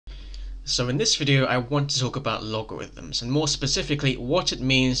So in this video I want to talk about logarithms, and more specifically what it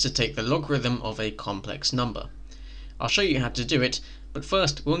means to take the logarithm of a complex number. I'll show you how to do it, but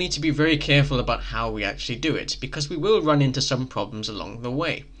first we'll need to be very careful about how we actually do it, because we will run into some problems along the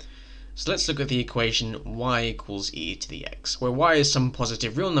way. So let's look at the equation y equals e to the x, where y is some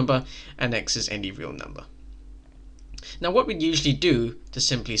positive real number and x is any real number. Now what we'd usually do to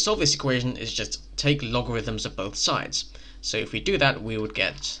simply solve this equation is just take logarithms of both sides. So if we do that, we would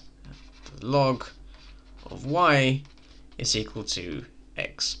get log of y is equal to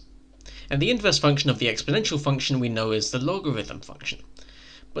x. And the inverse function of the exponential function we know is the logarithm function.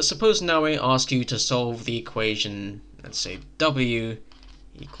 But suppose now I ask you to solve the equation, let's say w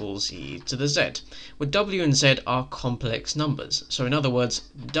equals e to the z, where w and z are complex numbers. So in other words,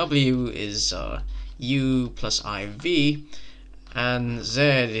 w is u plus iv, and z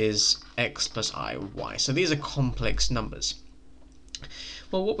is x plus iy. So these are complex numbers.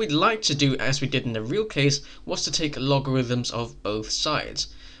 Well, what we'd like to do, as we did in the real case, was to take logarithms of both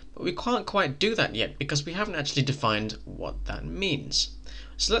sides. But we can't quite do that yet because we haven't actually defined what that means.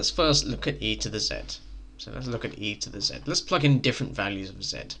 So let's first look at e to the z. So let's look at e to the z. Let's plug in different values of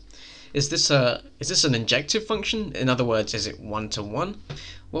z. Is this an injective function? In other words, is it 1 to 1?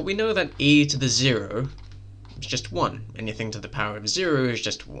 Well, we know that e to the 0 is just 1. Anything to the power of 0 is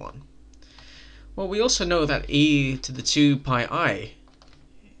just 1. Well, we also know that e to the 2 pi I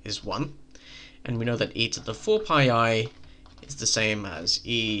is 1, and we know that e to the 4 pi I is the same as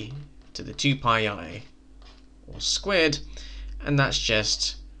e to the 2 pi I all squared, and that's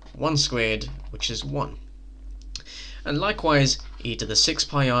just 1 squared, which is 1. And likewise, e to the 6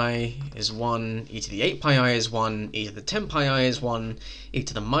 pi I is 1, e to the 8 pi I is 1, e to the 10 pi I is 1, e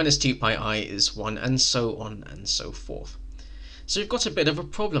to the minus 2 pi I is 1, and so on and so forth. So you've got a bit of a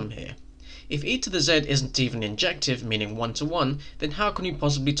problem here. If e to the z isn't even injective, meaning 1 to 1, then how can we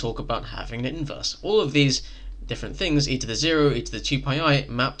possibly talk about having an inverse? All of these different things, e to the 0, e to the 2 pi I,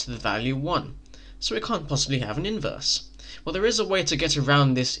 map to the value 1. So we can't possibly have an inverse. Well, there is a way to get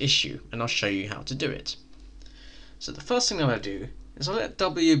around this issue, and I'll show you how to do it. So the first thing I'm going to do is I'll let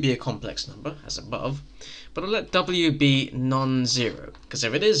w be a complex number, as above, but I'll let w be non-zero, because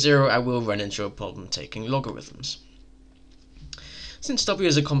if it is 0, I will run into a problem taking logarithms. Since w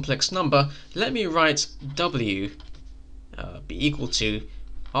is a complex number, let me write w be equal to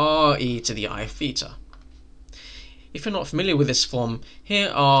re to the I theta. If you're not familiar with this form,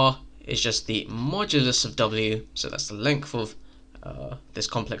 here r is just the modulus of w, so that's the length of this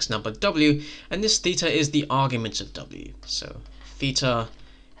complex number w, and this theta is the argument of w. So theta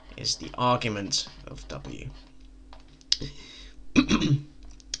is the argument of w.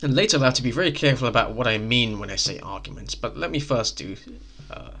 And later I'll have to be very careful about what I mean when I say arguments, but let me first do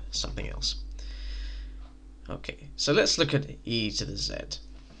something else. Okay, so let's look at e to the z.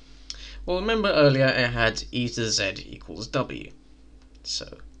 Well, remember earlier I had e to the z equals w.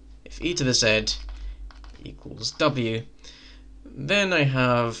 So if e to the z equals w, then I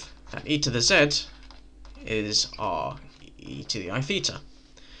have that e to the z is r e to the I theta.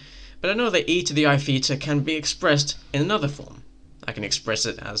 But I know that e to the I theta can be expressed in another form. I can express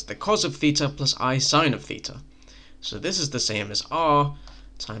it as the cos of theta plus I sine of theta. So this is the same as r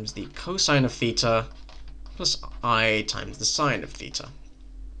times the cosine of theta plus I times the sine of theta.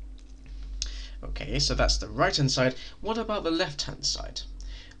 Okay, so that's the right hand side. What about the left hand side?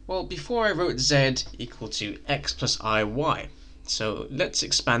 Well, before I wrote z equal to x plus iy. So let's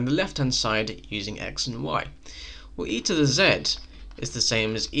expand the left hand side using x and y. Well, e to the z is the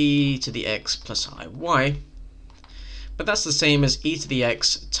same as e to the x plus iy. But that's the same as e to the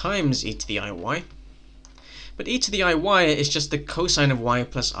x times e to the iy. But e to the iy is just the cosine of y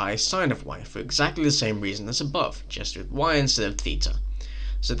plus I sine of y, for exactly the same reason as above, just with y instead of theta.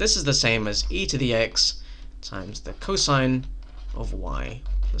 So this is the same as e to the x times the cosine of y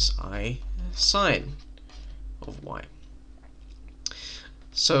plus I sine of y.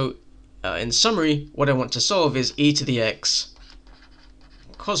 So in summary, what I want to solve is e to the x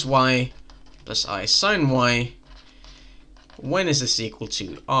cos y plus I sine y. When is this equal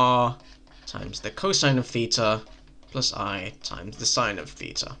to r times the cosine of theta plus I times the sine of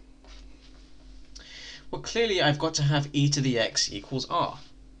theta? Well, clearly I've got to have e to the x equals r.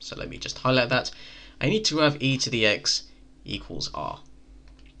 So let me just highlight that. I need to have e to the x equals r.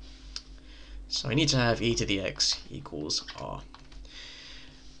 So I need to have e to the x equals r.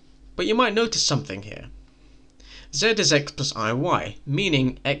 But you might notice something here. Z is x plus iy,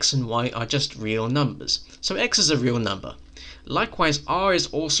 meaning x and y are just real numbers. So x is a real number. Likewise, r is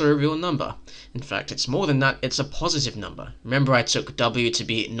also a real number. In fact, it's more than that, it's a positive number. Remember, I took w to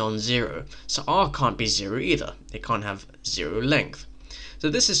be non-zero, so r can't be 0 either. It can't have 0 length. So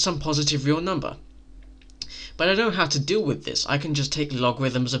this is some positive real number. But I know how to deal with this. I can just take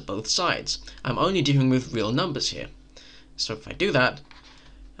logarithms of both sides. I'm only dealing with real numbers here. So if I do that,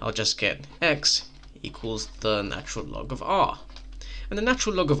 I'll just get x equals the natural log of r. And the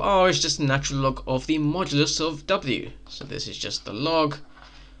natural log of r is just the natural log of the modulus of w. So this is just the log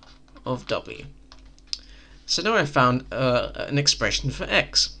of w. So now I've found an expression for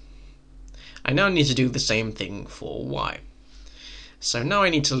x. I now need to do the same thing for y. So now I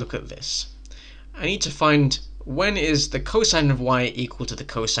need to look at this. I need to find when is the cosine of y equal to the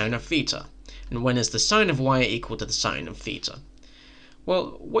cosine of theta, and when is the sine of y equal to the sine of theta.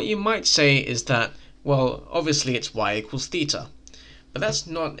 Well, what you might say is that, well, obviously it's y equals theta, but that's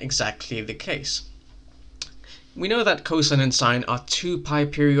not exactly the case. We know that cosine and sine are 2 pi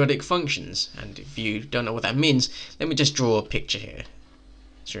periodic functions, and if you don't know what that means, let me just draw a picture here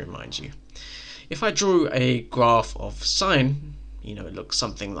to remind you. If I drew a graph of sine, it looks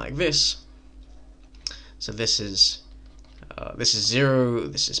something like this. So this is 0,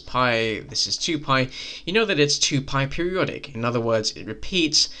 this is pi, this is 2 pi. You know that it's 2 pi periodic. In other words, it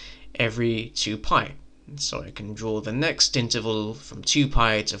repeats every 2 pi. So I can draw the next interval from 2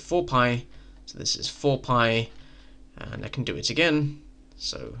 pi to 4 pi. So this is 4 pi, and I can do it again.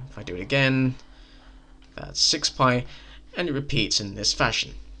 So if I do it again, that's 6 pi, and it repeats in this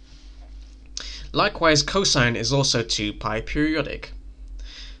fashion. Likewise, cosine is also 2 pi periodic.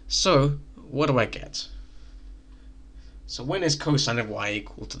 So what do I get? So when is cosine of y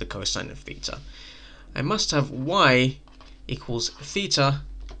equal to the cosine of theta? I must have y equals theta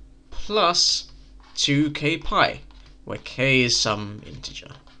plus 2k pi, where k is some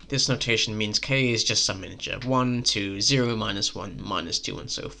integer. This notation means k is just some integer, 1, 2, 0, minus 1, minus 2, and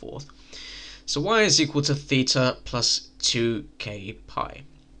so forth. So y is equal to theta plus 2k pi.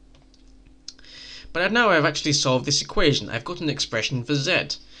 But now I've actually solved this equation. I've got an expression for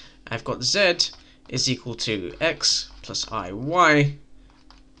z. I've got z is equal to x plus iy,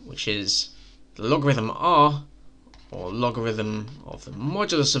 which is the logarithm r, or logarithm of the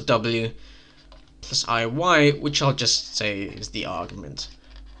modulus of w, plus iy, which I'll just say is the argument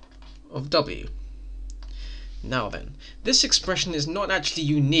of w. Now then, this expression is not actually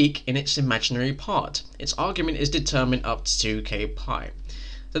unique in its imaginary part. Its argument is determined up to 2k pi.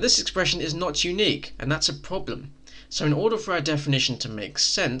 So this expression is not unique, and that's a problem. So in order for our definition to make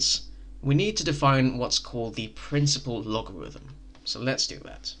sense, we need to define what's called the principal logarithm. So let's do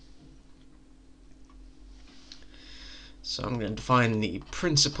that. So I'm going to define the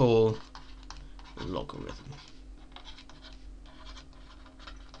principal logarithm.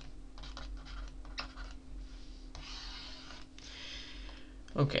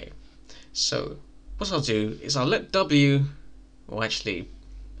 Okay, so what I'll do is I'll let w, or actually,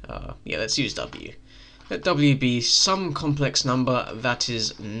 let's use w. Let w be some complex number that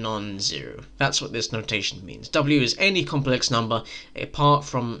is non-zero. That's what this notation means. W is any complex number apart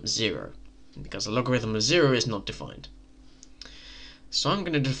from 0, because the logarithm of 0 is not defined. So I'm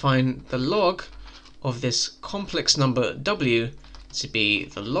going to define the log of this complex number w to be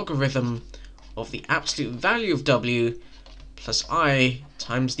the logarithm of the absolute value of w plus I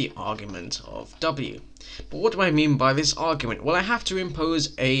times the argument of w. But what do I mean by this argument? Well, I have to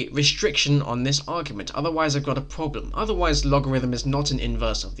impose a restriction on this argument, otherwise I've got a problem. Otherwise, logarithm is not an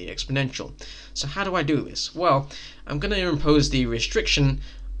inverse of the exponential. So how do I do this? Well, I'm going to impose the restriction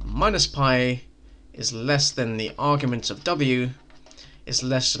minus pi is less than the argument of w is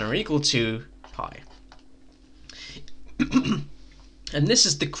less than or equal to pi. And this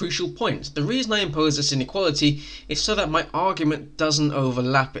is the crucial point. The reason I impose this inequality is so that my argument doesn't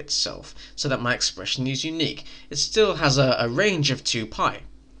overlap itself, so that my expression is unique. It still has a range of 2 pi.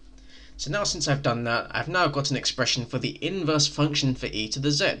 So now since I've done that, I've now got an expression for the inverse function for e to the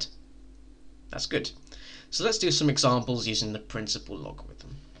z. That's good. So let's do some examples using the principal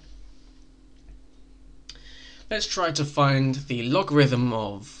logarithm. Let's try to find the logarithm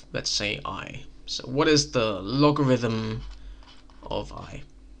of, let's say, I. So what is the logarithm of I?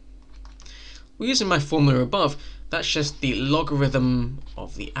 Well, using my formula above, that's just the logarithm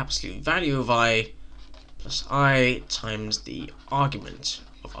of the absolute value of I plus I times the argument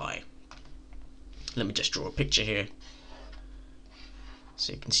of I. Let me just draw a picture here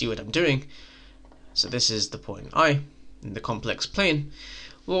so you can see what I'm doing. So this is the point I in the complex plane.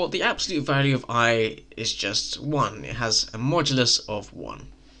 Well, the absolute value of I is just 1. It has a modulus of 1.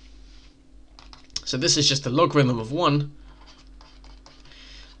 So this is just the logarithm of 1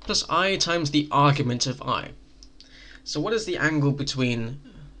 plus I times the argument of I. So what is the angle between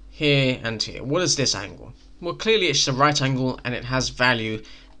here and here? What is this angle? Well, clearly it's a right angle and it has value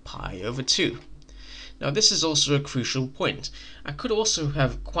pi over 2. Now this is also a crucial point. I could also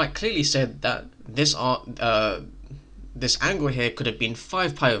have quite clearly said that this angle here could have been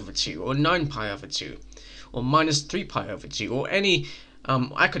 5 pi over 2, or 9 pi over 2, or minus 3 pi over 2, or any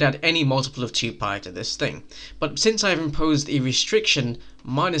I could add any multiple of 2 pi to this thing. But since I've imposed a restriction,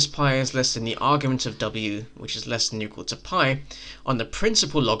 minus pi is less than the argument of w, which is less than or equal to pi, on the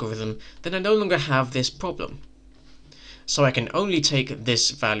principal logarithm, then I no longer have this problem. So I can only take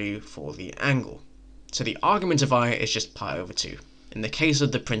this value for the angle. So the argument of I is just pi over 2, in the case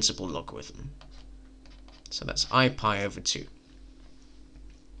of the principal logarithm. So that's I pi over 2.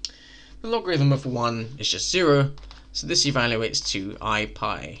 The logarithm of 1 is just 0, so this evaluates to I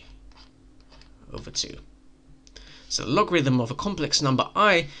pi over 2. So the logarithm of a complex number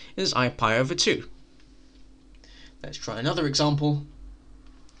I is I pi over 2. Let's try another example.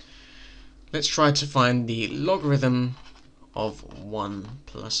 Let's try to find the logarithm of 1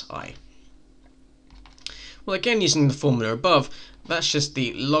 plus I. Well, again, using the formula above, that's just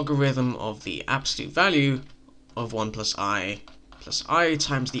the logarithm of the absolute value of 1 plus I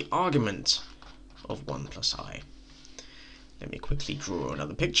times the argument of 1 plus I. Let me quickly draw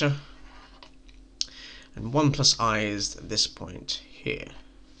another picture. And 1 plus I is this point here.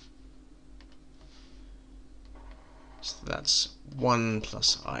 So that's 1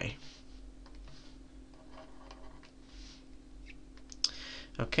 plus I.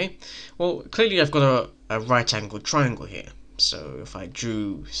 Okay, well, clearly I've got a right-angled triangle here. So if I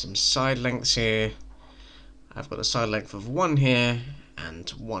drew some side lengths here, I've got a side length of 1 here and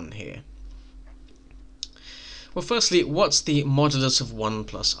 1 here. Well, firstly, what's the modulus of 1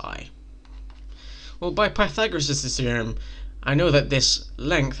 plus I? Well, by Pythagoras' theorem, I know that this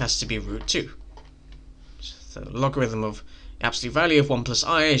length has to be root 2. So the logarithm of the absolute value of 1 plus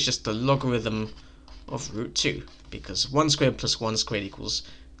I is just the logarithm of root 2, because 1 squared plus 1 squared equals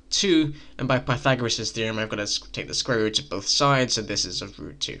 2, and by Pythagoras' theorem I've got to take the square root of both sides, so this is of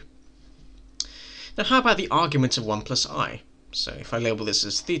root 2. Now how about the argument of 1 plus I? So if I label this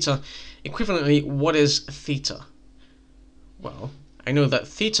as theta, equivalently, what is theta? Well, I know that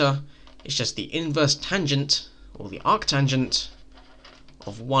theta is just the inverse tangent, or the arctangent,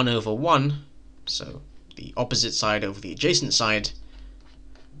 of 1 over 1, so the opposite side over the adjacent side,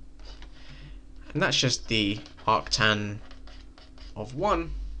 and that's just the arctan of 1.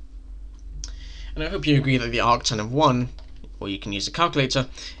 And I hope you agree that the arctan of 1, or you can use a calculator,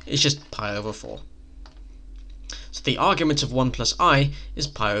 is just pi over 4. So the argument of 1 plus I is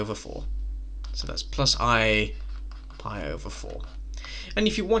pi over 4. So that's plus I pi over 4. And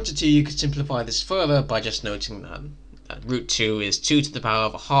if you wanted to, you could simplify this further by just noting that root 2 is 2 to the power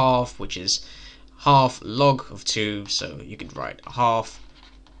of a half, which is half log of 2. So you could write half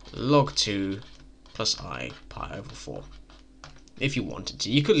log 2 plus I pi over 4. If you wanted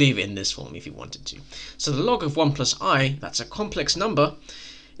to. You could leave it in this form if you wanted to. So the log of 1 plus I, that's a complex number,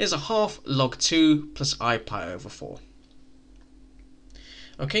 is a half log 2 plus I pi over 4.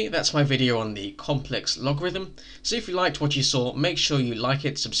 Okay, that's my video on the complex logarithm. So if you liked what you saw, make sure you like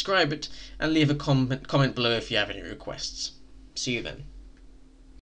it, subscribe it, and leave a comment below if you have any requests. See you then.